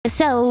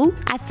So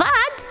I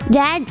thought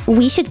that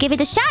we should give it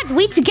a shot.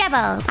 We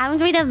together.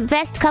 Aren't we the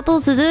best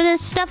couples to do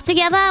this stuff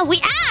together? We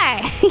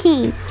are.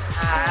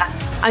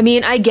 I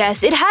mean, I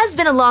guess it has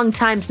been a long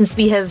time since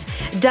we have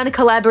done a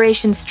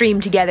collaboration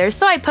stream together,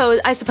 so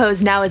I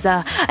suppose now is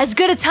as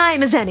good a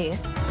time as any.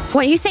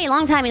 When you say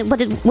long time, but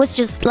it was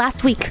just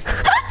last week.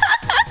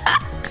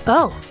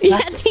 Oh, yeah,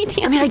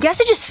 I mean, I guess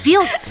it just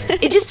feels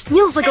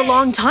like a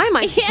long time,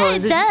 I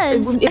suppose. Yeah,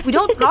 it does. If we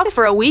don't talk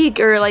for a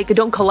week or like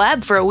don't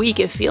collab for a week,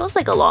 it feels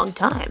like a long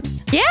time.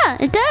 Yeah,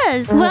 it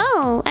does.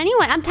 Well,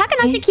 anyway, I'm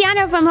Takanashi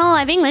Kiara from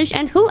Hololive English,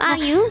 and who are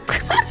you?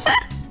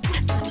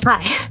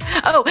 Hi.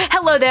 Oh,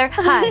 hello there.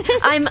 Hi.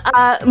 I'm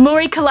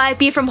Mori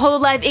Calliope from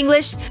Hololive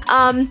English.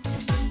 I'm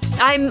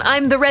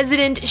the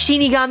resident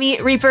Shinigami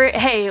Reaper.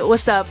 Hey,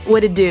 what's up?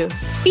 What it do?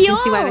 Yo! You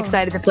see why I'm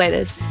excited to play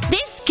this.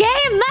 This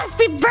game must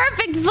be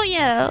perfect for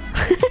you.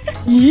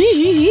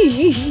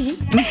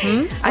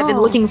 I've been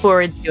looking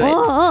forward to it.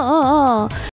 Oh.